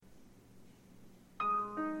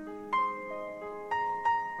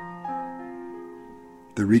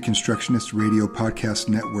the Reconstructionist Radio Podcast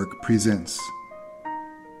Network presents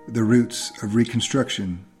The Roots of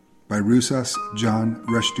Reconstruction by Rusas John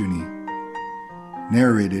Rushdoony.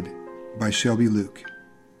 Narrated by Shelby Luke.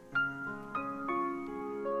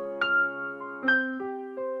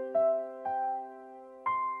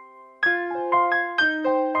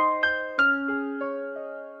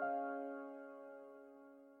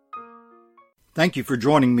 Thank you for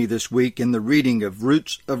joining me this week in the reading of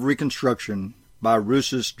Roots of Reconstruction by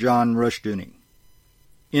Rusas John Rushdoony.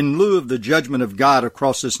 In lieu of the judgment of God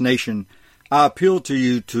across this nation, I appeal to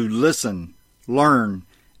you to listen, learn,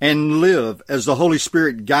 and live as the Holy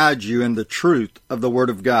Spirit guides you in the truth of the Word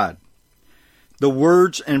of God. The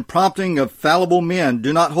words and prompting of fallible men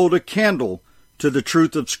do not hold a candle to the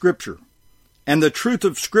truth of Scripture, and the truth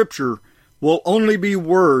of Scripture will only be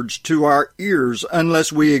words to our ears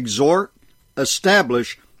unless we exhort,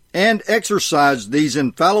 establish, and exercise these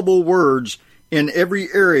infallible words in every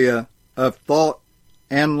area of thought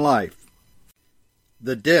and life.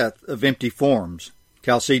 The Death of Empty Forms,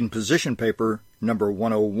 Chalcedon Position Paper, number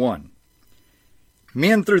 101.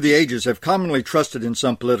 Men through the ages have commonly trusted in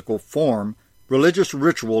some political form, religious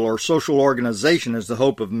ritual, or social organization as the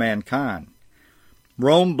hope of mankind.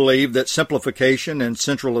 Rome believed that simplification and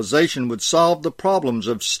centralization would solve the problems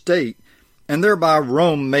of state, and thereby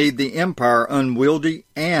Rome made the empire unwieldy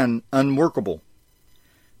and unworkable.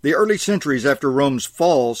 The early centuries after Rome's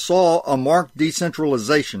fall saw a marked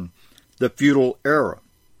decentralization, the feudal era.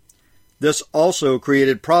 This also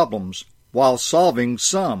created problems, while solving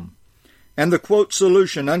some, and the quote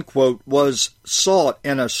solution unquote was sought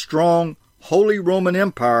in a strong Holy Roman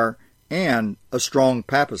Empire and a strong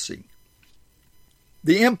papacy.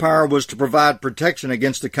 The empire was to provide protection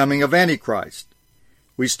against the coming of Antichrist.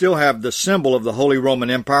 We still have the symbol of the Holy Roman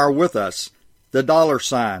Empire with us, the dollar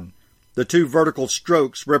sign, the two vertical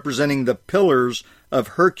strokes representing the pillars of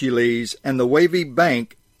Hercules, and the wavy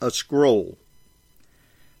bank, a scroll.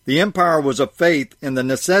 The empire was a faith in the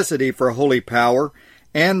necessity for holy power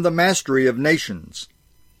and the mastery of nations.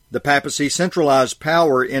 The papacy centralized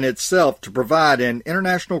power in itself to provide an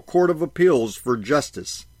international court of appeals for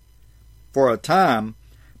justice. For a time,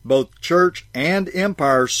 both church and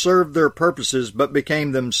empire served their purposes but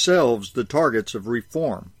became themselves the targets of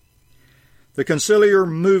reform. The conciliar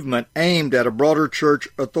movement aimed at a broader church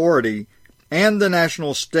authority, and the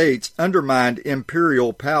national states undermined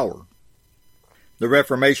imperial power. The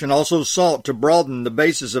Reformation also sought to broaden the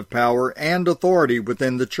basis of power and authority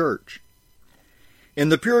within the church. In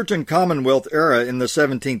the Puritan Commonwealth era in the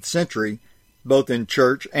 17th century, both in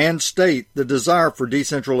church and state, the desire for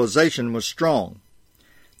decentralization was strong.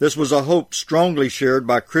 This was a hope strongly shared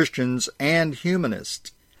by Christians and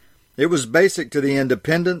humanists. It was basic to the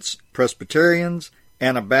Independents, Presbyterians,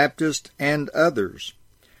 Anabaptists, and others.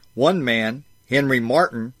 One man, Henry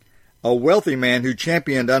Martyn, a wealthy man who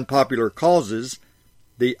championed unpopular causes,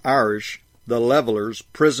 the Irish, the Levelers,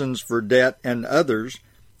 prisons for debt, and others,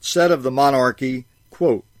 said of the monarchy,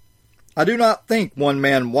 quote, "I do not think one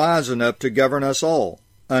man wise enough to govern us all,"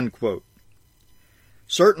 unquote.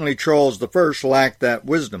 Certainly Charles I lacked that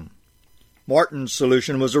wisdom. Martyn's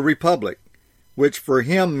solution was a republic, which for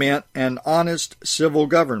him meant an honest civil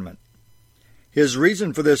government. His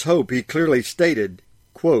reason for this hope he clearly stated,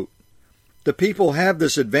 quote, "The people have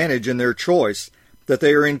this advantage in their choice, that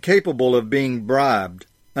they are incapable of being bribed,"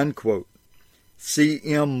 unquote.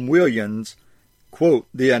 C.M. Williams, quote,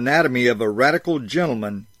 "The Anatomy of a Radical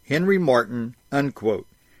Gentleman, Henry Martyn," unquote.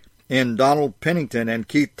 In Donald Pennington and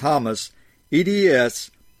Keith Thomas,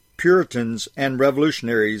 eds, Puritans and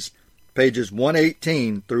Revolutionaries, pages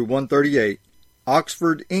 118 through 138,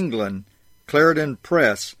 Oxford, England, Clarendon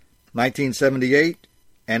Press, 1978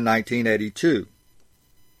 and 1982.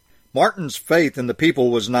 Martyn's faith in the people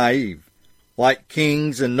was naive. Like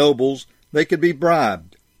kings and nobles, they could be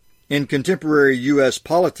bribed. In contemporary U.S.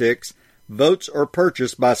 politics, votes are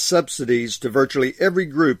purchased by subsidies to virtually every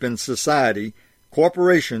group in society,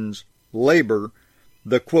 corporations, labor,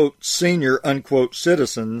 the quote senior unquote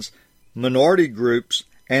citizens, minority groups,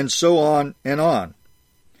 and so on and on.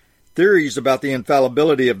 Theories about the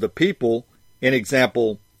infallibility of the people, in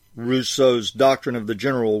example, Rousseau's doctrine of the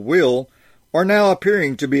general will, are now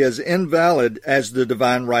appearing to be as invalid as the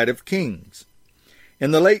divine right of kings.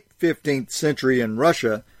 In the late 15th century in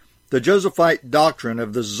Russia, the Josephite doctrine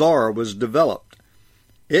of the Tsar was developed.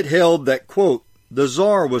 It held that, quote, the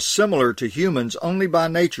Tsar was similar to humans only by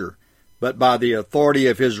nature, but by the authority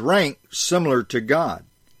of his rank similar to God.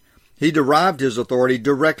 He derived his authority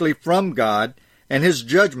directly from God, and his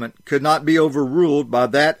judgment could not be overruled by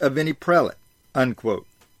that of any prelate, unquote.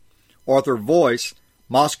 Arthur Voice,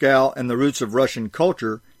 Moscow and the Roots of Russian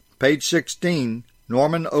Culture, page 16,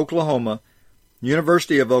 Norman, Oklahoma,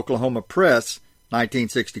 University of Oklahoma Press,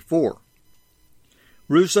 1964.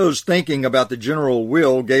 Rousseau's thinking about the general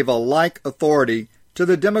will gave a like authority to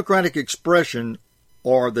the democratic expression,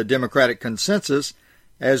 or the democratic consensus,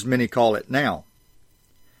 as many call it now.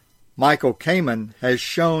 Michael Kamen has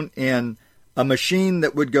shown in A Machine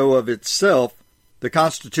That Would Go of Itself, The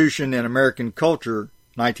Constitution in American Culture,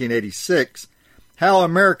 1986, how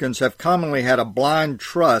Americans have commonly had a blind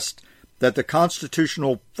trust that the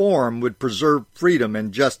constitutional form would preserve freedom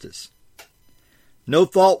and justice. No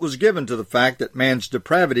thought was given to the fact that man's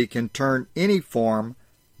depravity can turn any form,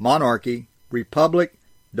 monarchy, republic,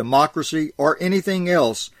 democracy, or anything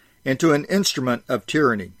else into an instrument of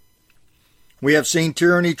tyranny. We have seen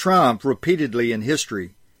tyranny triumph repeatedly in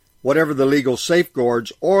history, whatever the legal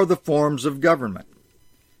safeguards or the forms of government.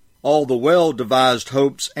 All the well-devised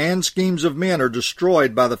hopes and schemes of men are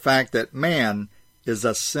destroyed by the fact that man is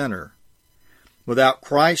a sinner. Without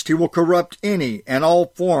Christ, he will corrupt any and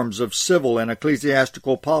all forms of civil and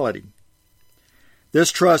ecclesiastical polity.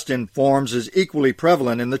 This trust in forms is equally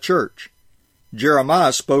prevalent in the church.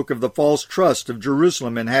 Jeremiah spoke of the false trust of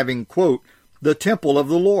Jerusalem in having, quote, the temple of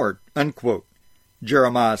the Lord, unquote,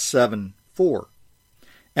 Jeremiah 7:4.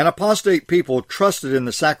 An apostate people trusted in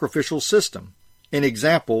the sacrificial system, in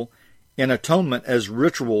example, in atonement as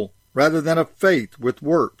ritual rather than of faith with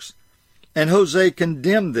works. And Hosea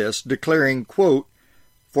condemned this, declaring, quote,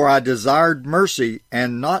 for I desired mercy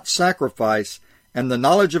and not sacrifice, and the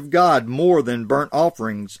knowledge of God more than burnt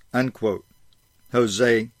offerings, unquote.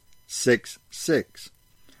 Hosea 6:6.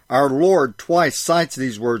 Our Lord twice cites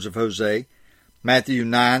these words of Hosea, Matthew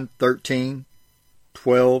 9:13,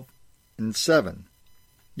 12, and 7.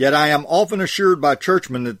 Yet I am often assured by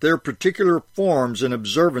churchmen that their particular forms and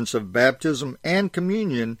observance of baptism and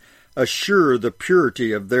communion assure the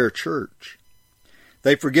purity of their church.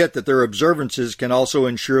 They forget that their observances can also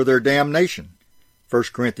ensure their damnation.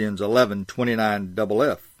 1 Corinthians 11:29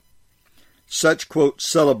 FF. Such, quote,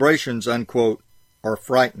 celebrations, unquote, are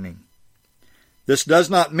frightening. This does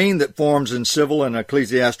not mean that forms in civil and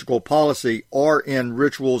ecclesiastical policy or in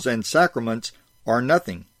rituals and sacraments are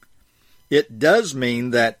nothing. It does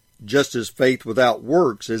mean that, just as faith without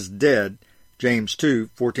works is dead, James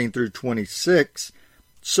 2:14-26,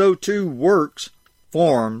 so too works,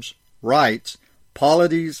 forms, rites,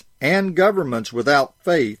 polities, and governments without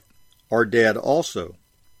faith are dead also.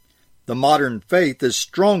 The modern faith is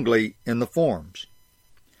strongly in the forms.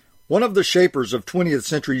 One of the shapers of 20th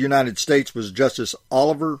century United States was Justice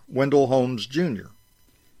Oliver Wendell Holmes, Jr.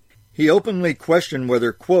 He openly questioned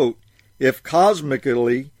whether, quote, if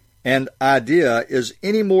cosmically an idea is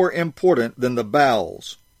any more important than the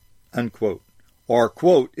bowels, unquote, or,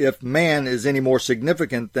 quote, if man is any more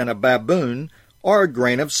significant than a baboon or a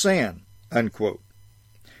grain of sand, unquote.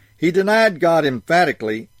 He denied God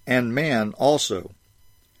emphatically, and man also.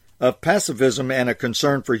 Of pacifism and a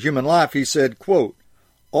concern for human life, he said, quote,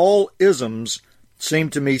 all isms seem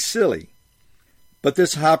to me silly, but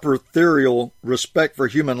this hyper-ethereal respect for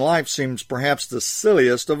human life seems perhaps the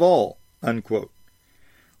silliest of all, unquote.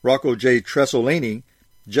 Rocco J. Tressolini,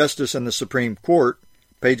 Justice in the Supreme Court,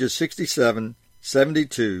 pages 67,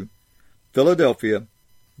 72, Philadelphia,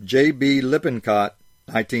 J.B. Lippincott,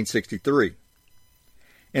 1963.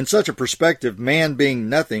 In such a perspective, man being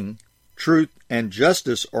nothing, truth and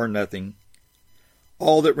justice are nothing,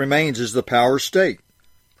 all that remains is the power state.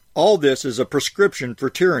 All this is a prescription for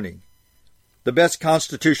tyranny. The best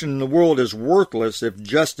constitution in the world is worthless if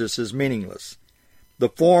justice is meaningless. The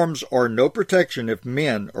forms are no protection if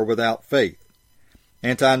men are without faith.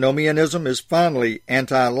 Antinomianism is finally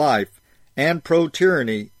anti-life and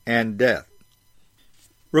pro-tyranny and death.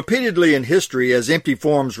 Repeatedly in history, as empty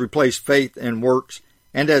forms replace faith and works,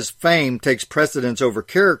 and as fame takes precedence over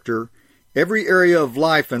character, every area of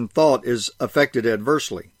life and thought is affected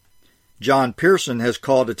adversely. John Pearson has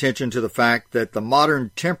called attention to the fact that the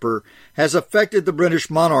modern temper has affected the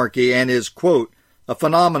British monarchy and is, quote, a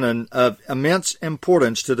phenomenon of immense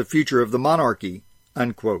importance to the future of the monarchy,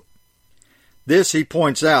 unquote. This, he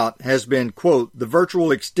points out, has been, quote, the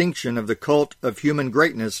virtual extinction of the cult of human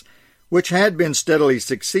greatness, which had been steadily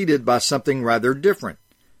succeeded by something rather different,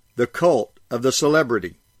 the cult of the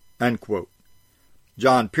celebrity, unquote.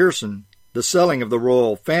 John Pearson, The Selling of the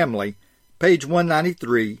Royal Family, page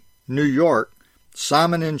 193, New York,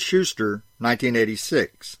 Simon & Schuster,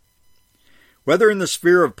 1986. Whether in the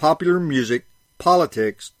sphere of popular music,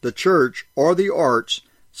 politics, the church, or the arts,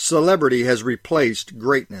 celebrity has replaced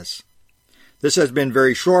greatness. This has been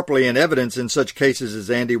very sharply in evidence in such cases as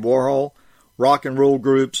Andy Warhol, rock and roll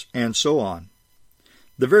groups, and so on.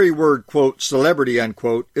 The very word, quote, celebrity,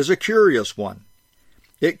 unquote, is a curious one.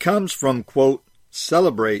 It comes from, quote,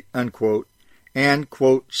 celebrate, unquote, and,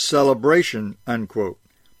 quote, celebration, unquote,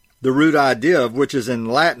 the root idea of which is in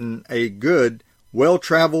Latin a good,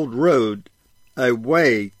 well-traveled road, a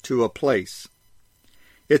way to a place.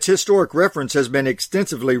 Its historic reference has been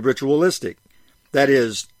extensively ritualistic, that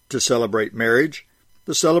is, to celebrate marriage,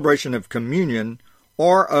 the celebration of communion,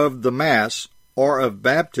 or of the Mass, or of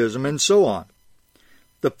baptism, and so on.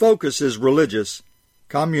 The focus is religious,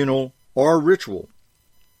 communal, or ritual.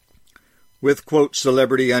 With, quote,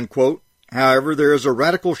 celebrity, unquote, however, there is a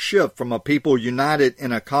radical shift from a people united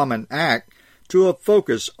in a common act to a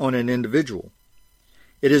focus on an individual.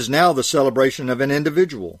 It is now the celebration of an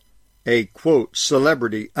individual, a, quote,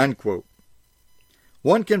 celebrity, unquote.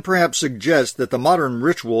 One can perhaps suggest that the modern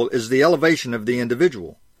ritual is the elevation of the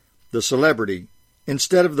individual, the celebrity,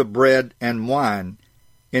 instead of the bread and wine,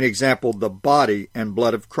 in example, the body and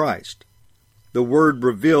blood of Christ. The word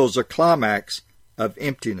reveals a climax of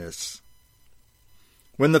emptiness.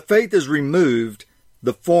 When the faith is removed,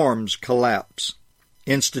 the forms collapse.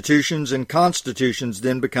 Institutions and constitutions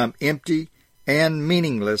then become empty and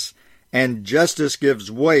meaningless, and justice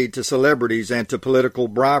gives way to celebrities and to political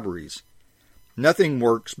briberies. Nothing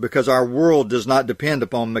works because our world does not depend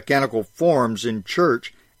upon mechanical forms in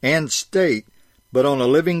church and state, but on a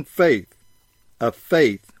living faith, a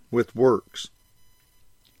faith with works.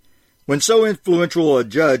 When so influential a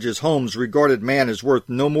judge as Holmes regarded man as worth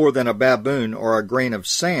no more than a baboon or a grain of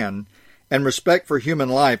sand, and respect for human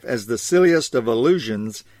life as the silliest of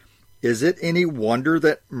illusions, is it any wonder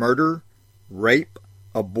that murder, rape,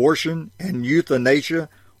 abortion, and euthanasia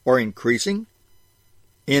are increasing?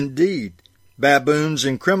 Indeed, baboons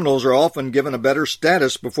and criminals are often given a better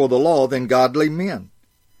status before the law than godly men.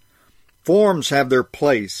 Forms have their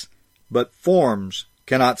place, but forms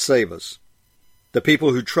cannot save us. The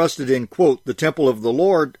people who trusted in, quote, the temple of the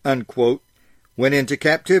Lord, unquote, went into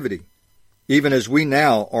captivity, even as we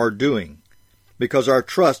now are doing, because our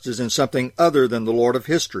trust is in something other than the Lord of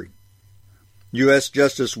history. U.S.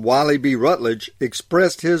 Justice Wiley B. Rutledge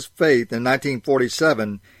expressed his faith in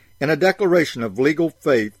 1947 in a declaration of legal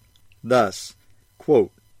faith thus,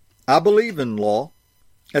 quote, I believe in law.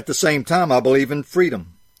 At the same time, I believe in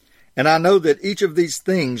freedom. And I know that each of these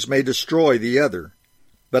things may destroy the other.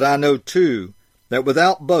 But I know, too, that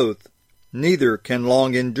without both, neither can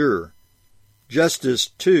long endure. Justice,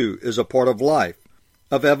 too, is a part of life,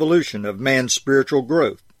 of evolution, of man's spiritual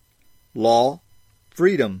growth. Law,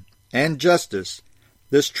 freedom, and justice,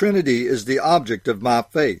 this trinity is the object of my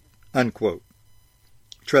faith, unquote.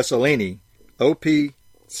 Tressolini,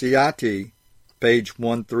 OP-CIT, page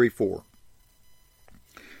 134.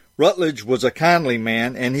 Rutledge was a kindly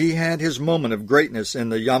man, and he had his moment of greatness in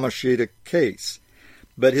the Yamashita case,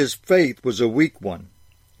 but his faith was a weak one.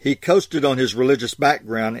 He coasted on his religious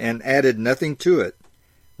background and added nothing to it.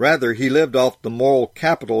 Rather, he lived off the moral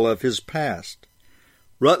capital of his past.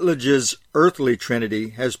 Rutledge's earthly trinity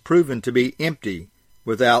has proven to be empty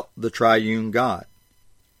without the triune God.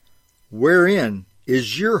 Wherein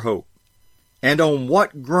is your hope, and on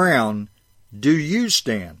what ground do you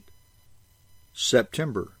stand?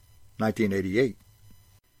 September 1988.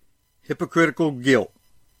 Hypocritical Guilt.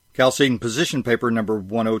 Chalcedon Position Paper number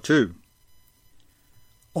 102.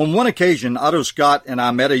 On one occasion, Otto Scott and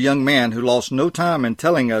I met a young man who lost no time in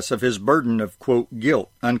telling us of his burden of, quote, guilt,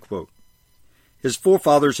 unquote. His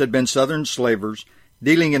forefathers had been Southern slavers,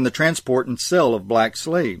 dealing in the transport and sale of black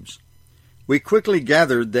slaves. We quickly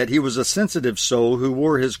gathered that he was a sensitive soul who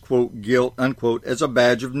wore his, quote, guilt, unquote, as a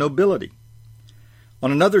badge of nobility.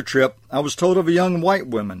 On another trip, I was told of a young white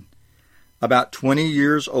woman, about 20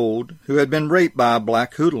 years old, who had been raped by a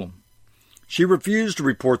black hoodlum. She refused to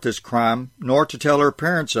report this crime, nor to tell her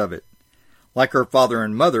parents of it. Like her father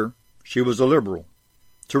and mother, she was a liberal.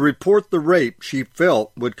 To report the rape she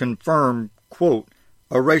felt would confirm, quote,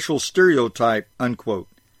 a racial stereotype, unquote,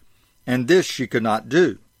 and this she could not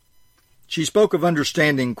do. She spoke of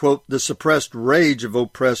understanding, quote, the suppressed rage of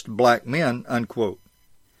oppressed black men, unquote.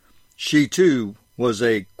 She, too, was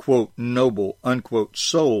a, quote, noble, unquote,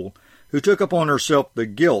 soul who took upon herself the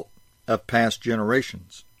guilt of past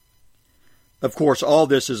generations. Of course, all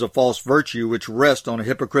this is a false virtue which rests on a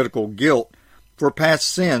hypocritical guilt for past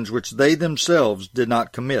sins which they themselves did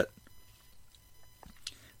not commit.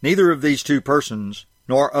 Neither of these two persons,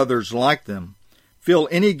 nor others like them, feel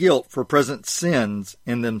any guilt for present sins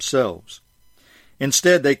in themselves.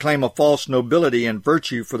 Instead, they claim a false nobility and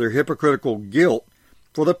virtue for their hypocritical guilt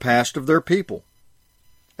for the past of their people.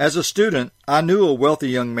 As a student, I knew a wealthy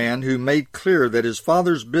young man who made clear that his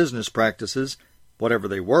father's business practices, whatever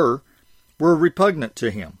they were repugnant to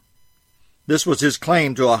him. This was his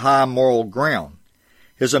claim to a high moral ground.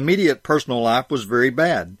 His immediate personal life was very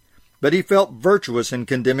bad. but he felt virtuous in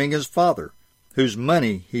condemning his father, whose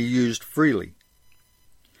money he used freely.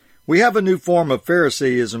 We have a new form of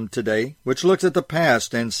Pharisaism today, which looks at the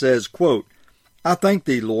past and says, quote, "I thank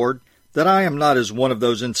thee, Lord, that I am not as one of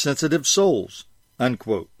those insensitive souls,"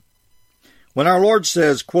 unquote. When our Lord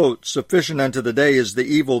says, quote, "Sufficient unto the day is the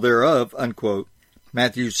evil thereof," unquote,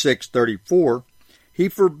 Matthew 6:34, he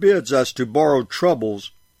forbids us to borrow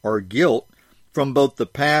troubles or guilt from both the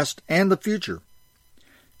past and the future.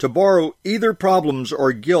 To borrow either problems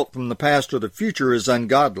or guilt from the past or the future is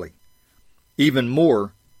ungodly. Even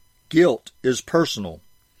more, guilt is personal.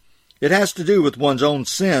 It has to do with one's own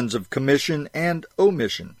sins of commission and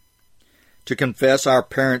omission. To confess our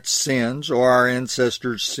parents' sins or our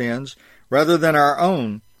ancestors' sins rather than our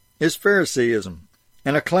own is Pharisaism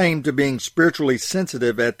and a claim to being spiritually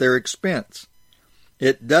sensitive at their expense.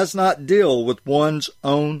 It does not deal with one's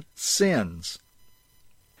own sins.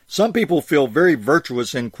 Some people feel very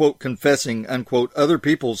virtuous in, quote, confessing, unquote, other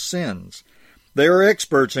people's sins. They are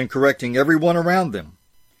experts in correcting everyone around them.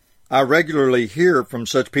 I regularly hear from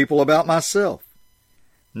such people about myself.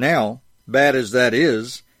 Now, bad as that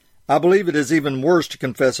is, I believe it is even worse to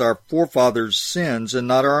confess our forefathers' sins and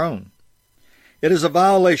not our own. It is a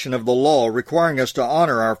violation of the law requiring us to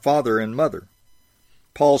honor our father and mother.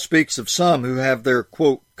 Paul speaks of some who have their,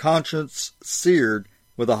 quote, conscience seared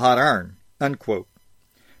with a hot iron, unquote,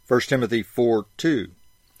 1 Timothy 4:2,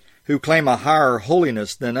 who claim a higher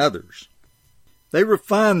holiness than others. They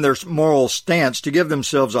refine their moral stance to give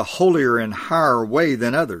themselves a holier and higher way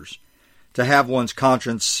than others. To have one's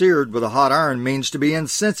conscience seared with a hot iron means to be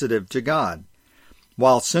insensitive to God,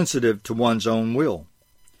 while sensitive to one's own will.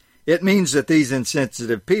 It means that these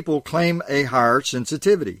insensitive people claim a higher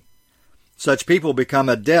sensitivity. Such people become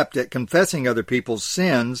adept at confessing other people's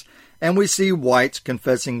sins, and we see whites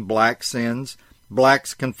confessing black sins,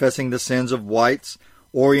 blacks confessing the sins of whites,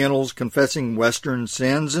 Orientals confessing Western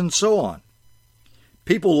sins, and so on.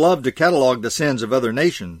 People love to catalog the sins of other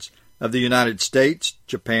nations, of the United States,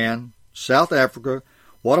 Japan, South Africa,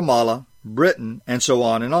 Guatemala, Britain, and so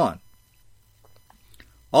on and on.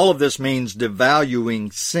 All of this means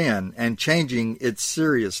devaluing sin and changing its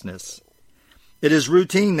seriousness. It is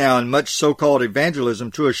routine now in much so-called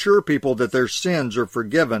evangelism to assure people that their sins are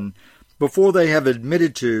forgiven before they have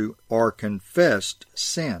admitted to or confessed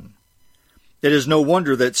sin. It is no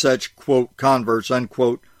wonder that such, quote, converts,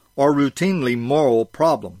 unquote, are routinely moral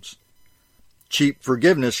problems. Cheap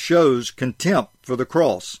forgiveness shows contempt for the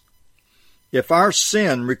cross. If our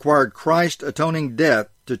sin required Christ's atoning death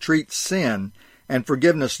to treat sin and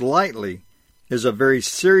forgiveness lightly, is a very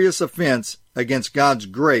serious offense against God's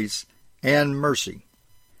grace and mercy.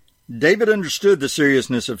 David understood the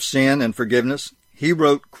seriousness of sin and forgiveness. He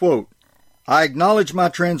wrote, quote, "I acknowledge my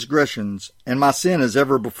transgressions, and my sin is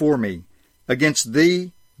ever before me. Against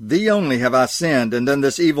thee, thee only have I sinned and done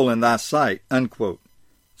this evil in thy sight," unquote.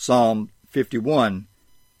 Psalm 51,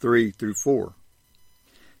 3-4.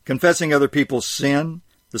 Confessing other people's sin,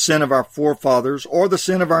 the sin of our forefathers, or the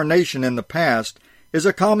sin of our nation in the past, is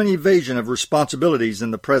a common evasion of responsibilities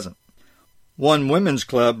in the present. One women's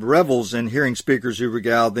club revels in hearing speakers who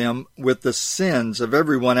regale them with the sins of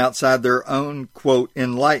everyone outside their own, quote,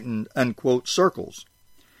 enlightened, unquote, circles.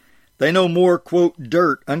 They know more, quote,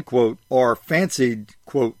 dirt, unquote, or fancied,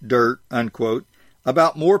 quote, dirt, unquote,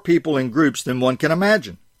 about more people and groups than one can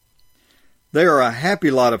imagine. They are a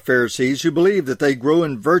happy lot of Pharisees who believe that they grow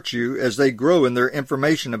in virtue as they grow in their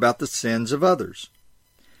information about the sins of others.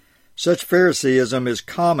 Such Pharisaism is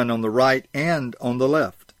common on the right and on the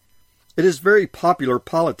left. It is very popular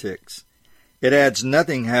politics. It adds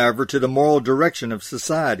nothing, however, to the moral direction of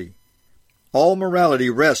society. All morality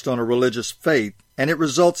rests on a religious faith, and it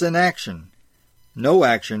results in action. No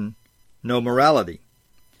action, no morality.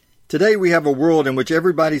 Today we have a world in which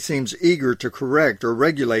everybody seems eager to correct or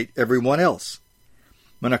regulate everyone else.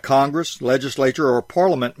 When a Congress, legislature, or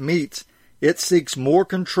parliament meets, it seeks more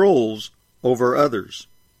controls over others.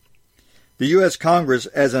 The U.S. Congress,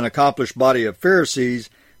 as an accomplished body of Pharisees,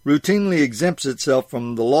 routinely exempts itself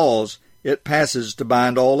from the laws it passes to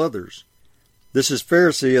bind all others. This is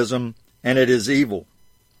Pharisaism, and it is evil.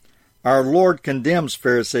 Our Lord condemns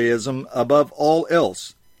Pharisaism above all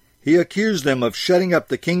else. He accused them of shutting up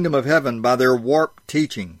the kingdom of heaven by their warped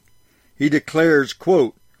teaching. He declares,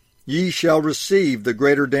 quote, "Ye shall receive the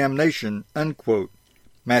greater damnation," unquote,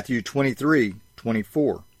 Matthew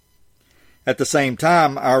 23:24. At the same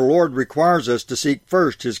time, our Lord requires us to seek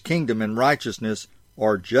first His kingdom and righteousness,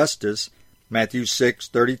 or justice, Matthew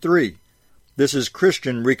 6:33. This is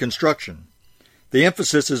Christian reconstruction. The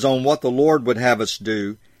emphasis is on what the Lord would have us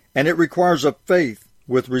do, and it requires a faith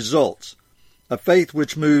with results, a faith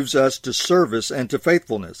which moves us to service and to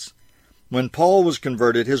faithfulness. When Paul was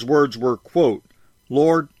converted, his words were, quote,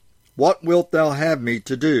 "Lord, what wilt thou have me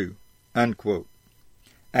to do?" Unquote.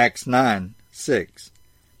 Acts 9:6.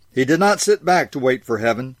 He did not sit back to wait for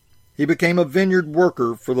heaven. He became a vineyard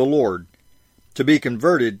worker for the Lord. To be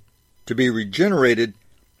converted, to be regenerated,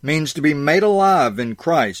 means to be made alive in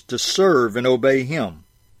Christ, to serve and obey Him.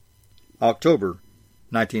 October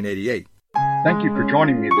 1988. Thank you for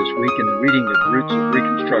joining me this week in the reading of Roots of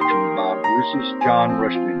Reconstruction by Rousas John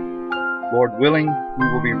Rushdoony. Lord willing, we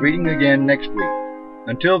will be reading again next week.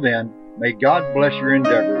 Until then, may God bless your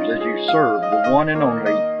endeavors as you serve the one and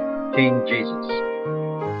only King Jesus.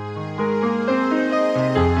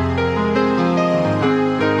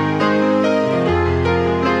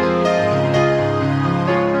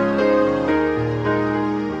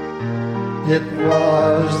 It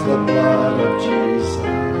was the blood of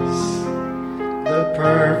Jesus, the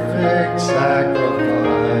perfect sacrifice,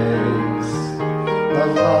 the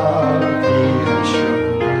love He has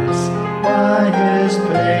shown us by His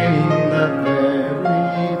paying the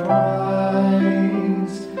very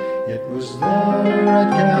price. It was there at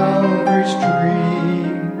Calvary's tree,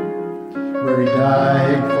 where He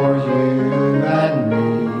died for you and me,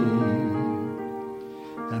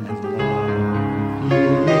 and the love He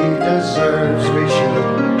deserves we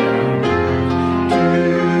should to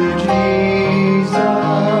Jesus.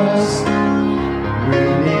 We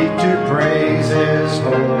need to praise His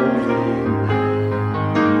holy name.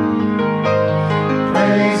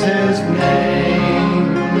 Praise His name,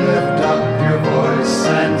 lift up your voice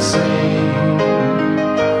and sing.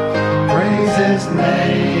 Praise His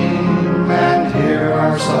name and hear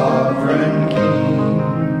our sovereign King.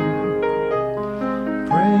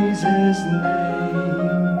 Praise His name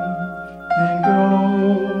and go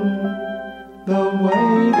the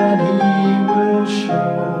way that He will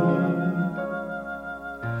show,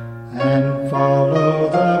 and follow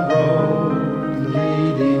the road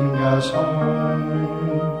leading us home.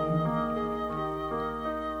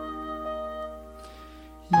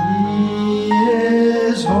 He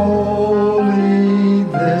is holy,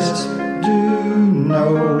 this do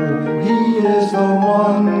know. He is the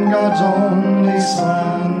one, God's only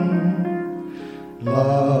Son.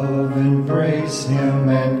 Love, embrace Him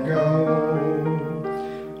and go.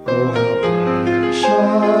 Oh, how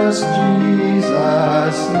precious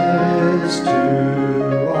Jesus is to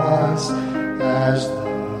us as the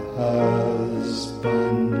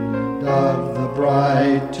husband of the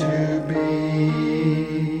bride to be.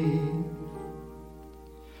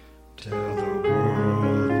 Tell the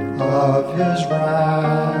world of His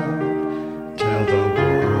wrath, tell the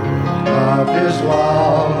world of His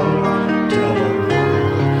love, tell the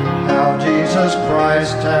how Jesus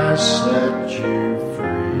Christ has set you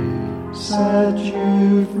free, set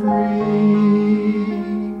you free.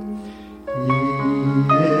 He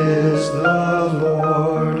is the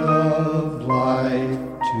Lord of life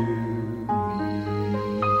to me.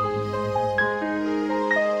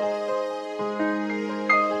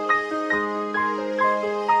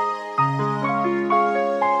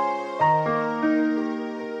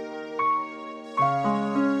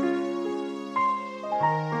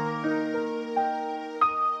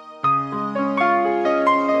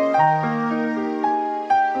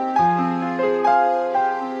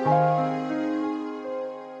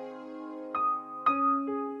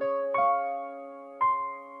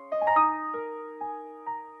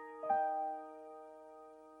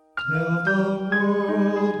 Tell the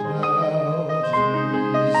world how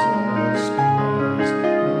Jesus Christ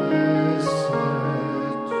has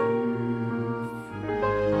set you free.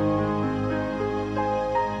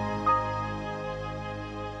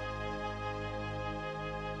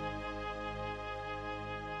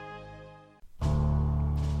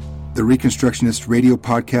 The Reconstructionist Radio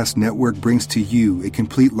Podcast Network brings to you a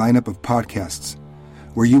complete lineup of podcasts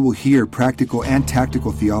where you will hear practical and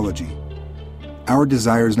tactical theology. Our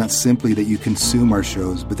desire is not simply that you consume our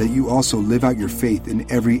shows, but that you also live out your faith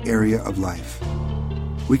in every area of life.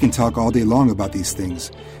 We can talk all day long about these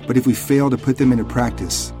things, but if we fail to put them into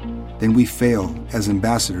practice, then we fail as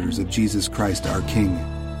ambassadors of Jesus Christ our King.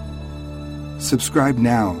 Subscribe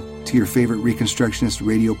now to your favorite Reconstructionist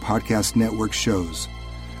Radio Podcast Network shows,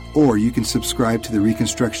 or you can subscribe to the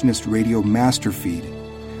Reconstructionist Radio Master Feed,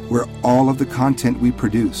 where all of the content we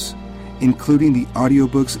produce, including the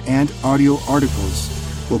audiobooks and audio articles,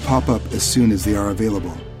 will pop up as soon as they are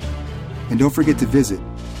available. And don't forget to visit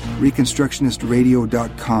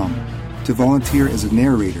ReconstructionistRadio.com to volunteer as a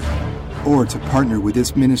narrator or to partner with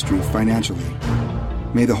this ministry financially.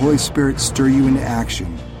 May the Holy Spirit stir you into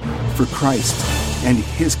action for Christ and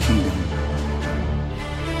His kingdom.